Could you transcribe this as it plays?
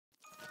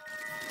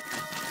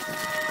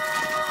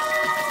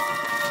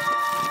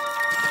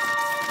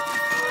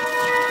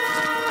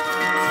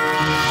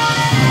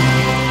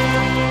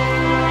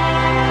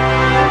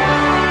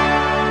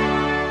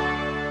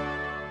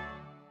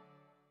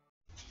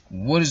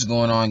What is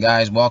going on,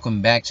 guys?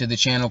 Welcome back to the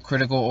channel.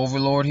 Critical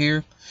Overlord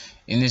here.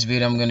 In this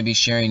video I'm going to be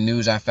sharing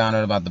news I found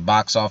out about the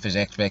box office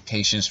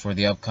expectations for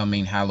the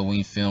upcoming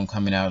Halloween film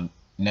coming out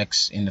in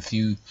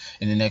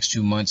the next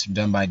 2 months,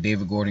 done by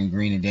David Gordon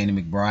Green and Danny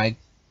McBride.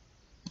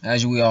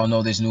 As we all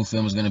know, this new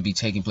film is going to be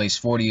taking place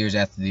 40 years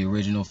after the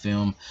original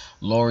film.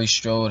 Laurie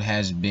Strode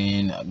has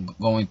been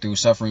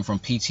suffering from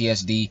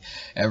PTSD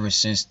ever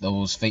since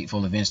those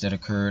fateful events that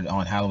occurred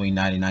on Halloween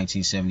night in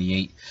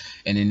 1978.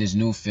 And in this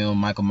new film,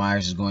 Michael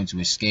Myers is going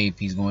to escape.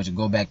 He's going to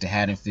go back to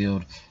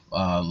Haddonfield.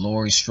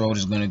 Laurie Strode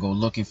is going to go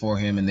looking for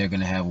him, and they're going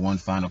to have one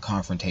final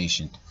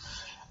confrontation.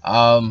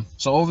 So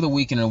over the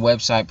weekend on the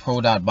website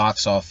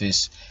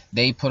pro.boxoffice,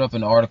 they put up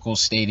an article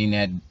stating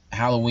that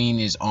Halloween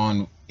is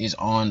on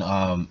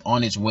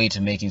its way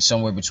to making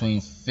somewhere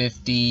between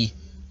 $50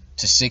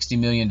 to $60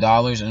 million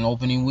in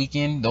opening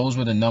weekend. Those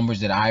were the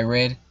numbers that I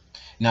read.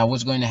 Now,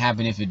 what's going to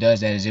happen if it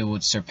does that is it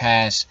would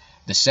surpass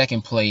the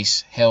second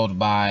place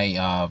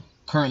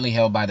currently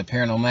held by the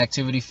Paranormal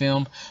Activity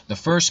film. The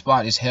first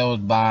spot is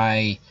held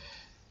by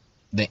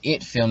the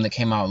It film that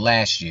came out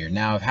last year.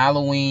 Now, if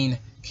Halloween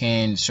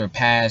can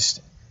surpass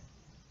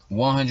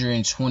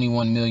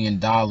 $121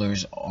 million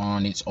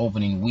on its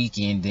opening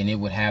weekend, then it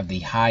would have the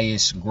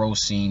highest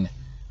grossing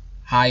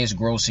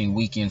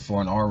weekend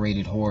for an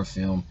R-rated horror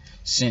film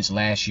since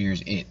last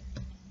year's It.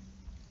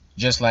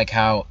 Just like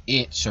how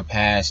It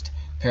surpassed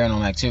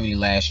Paranormal Activity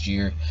last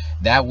year.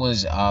 That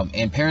was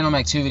and Paranormal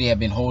Activity had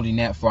been holding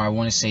that for, I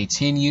want to say,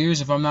 10 years,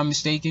 if I'm not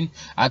mistaken.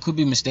 I could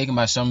be mistaken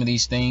by some of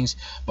these things,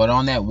 but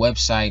on that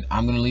website,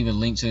 I'm going to leave a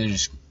link to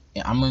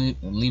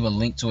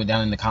it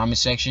down in the comment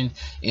section.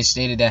 It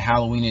stated that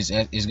Halloween is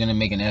going to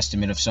make an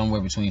estimate of somewhere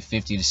between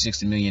 $50 to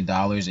 $60 million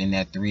in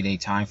that 3-day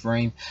time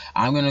frame.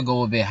 I'm going to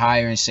go a bit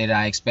higher and say that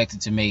I expect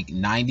it to make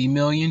 $90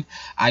 million.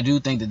 I do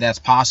think that that's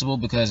possible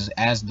because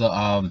as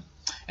the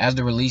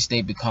release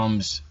date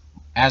becomes,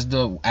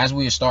 as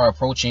we start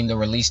approaching the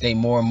release date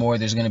more and more,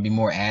 there's going to be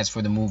more ads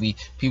for the movie.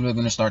 People are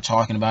going to start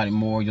talking about it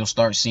more. You'll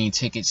start seeing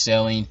tickets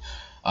selling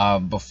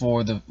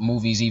before the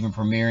movie's even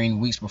premiering,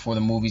 weeks before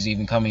the movie's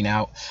even coming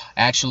out.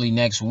 Actually,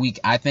 next week,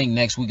 I think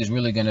next week is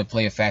really going to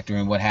play a factor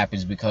in what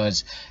happens,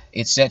 because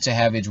it's set to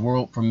have its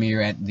world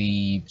premiere at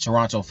the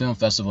Toronto Film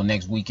Festival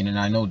next weekend, and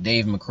I know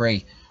Dave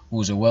McRae,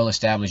 who's a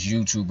well-established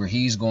YouTuber,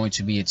 he's going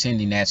to be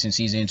attending that since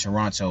he's in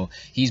Toronto.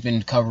 He's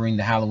been covering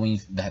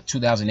the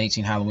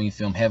 2018 Halloween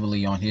film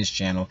heavily on his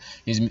channel.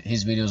 His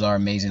videos are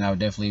amazing. I would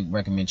definitely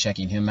recommend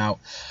checking him out.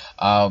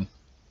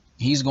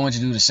 He's going to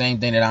do the same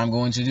thing that I'm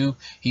going to do.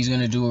 He's going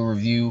to do a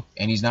review,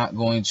 and he's not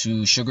going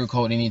to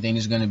sugarcoat anything.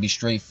 It's going to be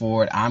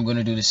straightforward. I'm going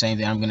to do the same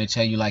thing. I'm going to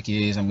tell you like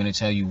it is. I'm going to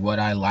tell you what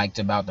I liked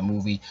about the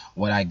movie,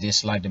 what I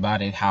disliked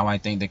about it, how I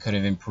think they could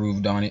have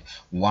improved on it,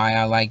 why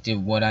I liked it,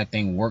 what I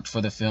think worked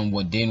for the film,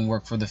 what didn't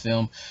work for the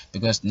film.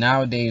 Because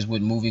nowadays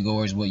with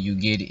moviegoers, what you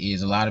get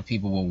is a lot of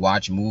people will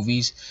watch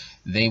movies.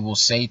 They will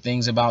say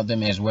things about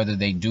them as whether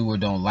they do or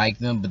don't like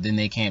them, but then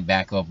they can't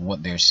back up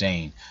what they're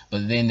saying.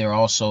 But then they're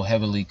also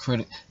heavily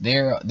critical.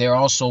 They're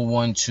also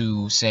one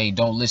to say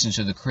don't listen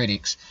to the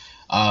critics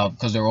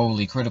because they're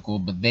overly critical,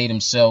 but they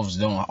themselves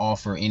don't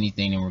offer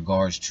anything in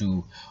regards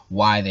to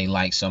why they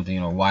like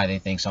something or why they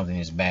think something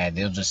is bad.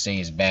 They'll just say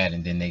it's bad,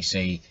 and then they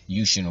say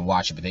you shouldn't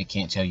watch it, but they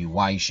can't tell you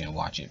why you shouldn't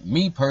watch it.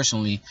 Me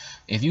personally,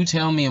 if you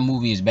tell me a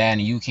movie is bad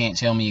and you can't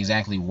tell me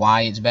exactly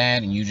why it's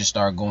bad, and you just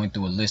start going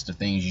through a list of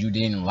things you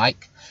didn't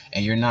like,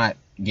 and you're not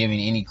giving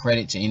any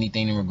credit to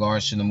anything in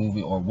regards to the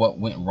movie or what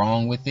went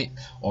wrong with it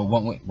or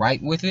what went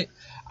right with it,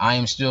 I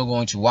am still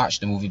going to watch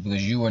the movie,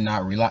 because you are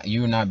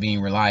not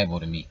being reliable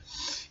to me.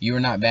 You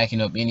are not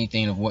backing up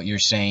anything of what you're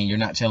saying. You're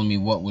not telling me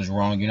what was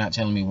wrong. You're not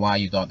telling me why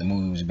you thought the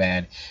movie was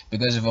bad.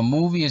 Because if a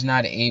movie is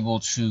not able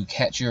to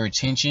catch your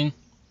attention,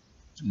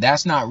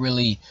 that's not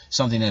really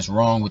something that's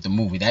wrong with the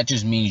movie. That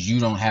just means you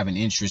don't have an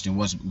interest in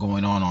what's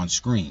going on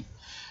screen.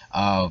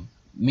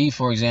 Me,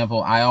 for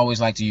example, I always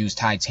like to use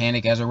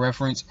Titanic as a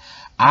reference.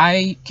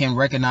 I can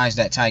recognize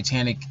that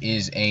Titanic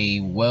is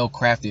a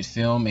well-crafted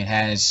film. It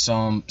has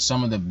some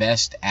of the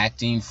best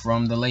acting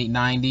from the late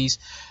 90s.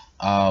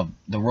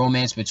 The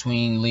romance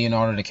between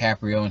Leonardo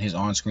DiCaprio and his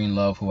on-screen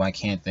love, who I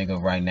can't think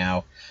of right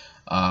now.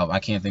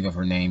 I can't think of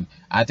her name.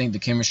 I think the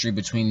chemistry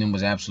between them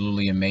was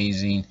absolutely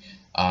amazing.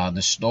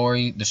 The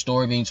story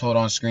being told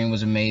on screen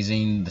was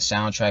amazing. The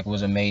soundtrack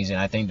was amazing.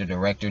 I think the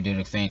director did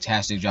a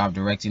fantastic job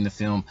directing the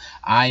film.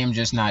 I am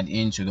just not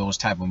into those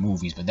type of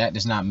movies, but that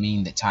does not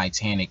mean that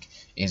Titanic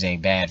is a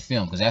bad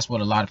film, because that's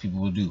what a lot of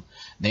people will do.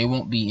 They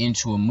won't be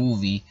into a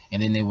movie,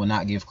 and then they will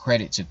not give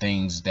credit to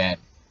things that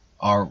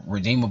are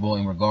redeemable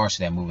in regards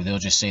to that movie. They'll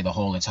just say the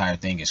whole entire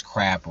thing is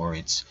crap, or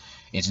it's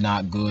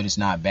not good, it's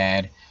not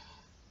bad,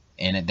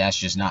 and that's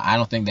just not. I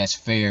don't think that's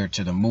fair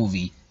to the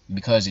movie,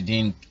 because it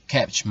didn't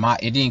catch my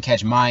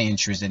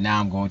interest, and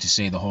now I'm going to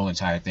say the whole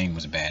entire thing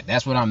was bad.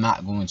 That's what I'm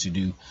not going to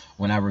do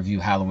when I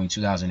review Halloween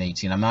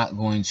 2018. I'm not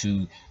going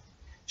to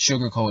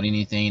sugarcoat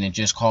anything and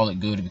just call it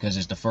good because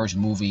it's the first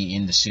movie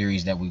in the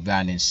series that we've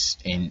gotten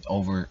in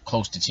over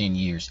close to 10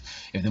 years.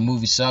 If the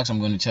movie sucks, I'm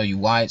going to tell you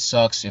why it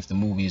sucks. If the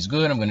movie is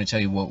good, I'm going to tell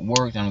you what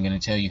worked, and I'm going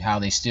to tell you how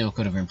they still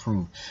could have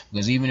improved.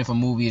 Because even if a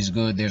movie is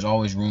good, there's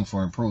always room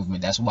for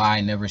improvement. That's why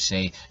I never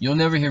say, you'll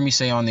never hear me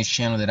say on this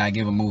channel that I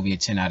give a movie a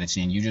 10 out of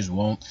 10. You just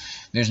won't.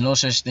 There's no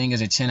such thing as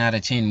a 10 out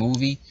of 10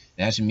 movie.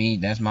 That's me.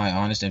 That's my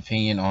honest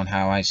opinion on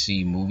how I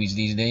see movies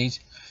these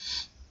days.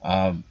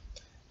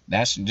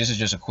 This is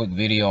just a quick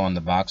video on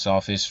the box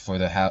office for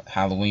the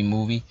Halloween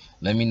movie.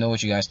 Let me know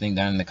what you guys think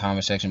down in the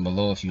comment section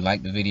below. If you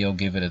like the video,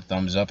 give it a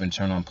thumbs up and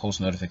turn on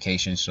post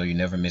notifications so you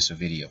never miss a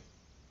video.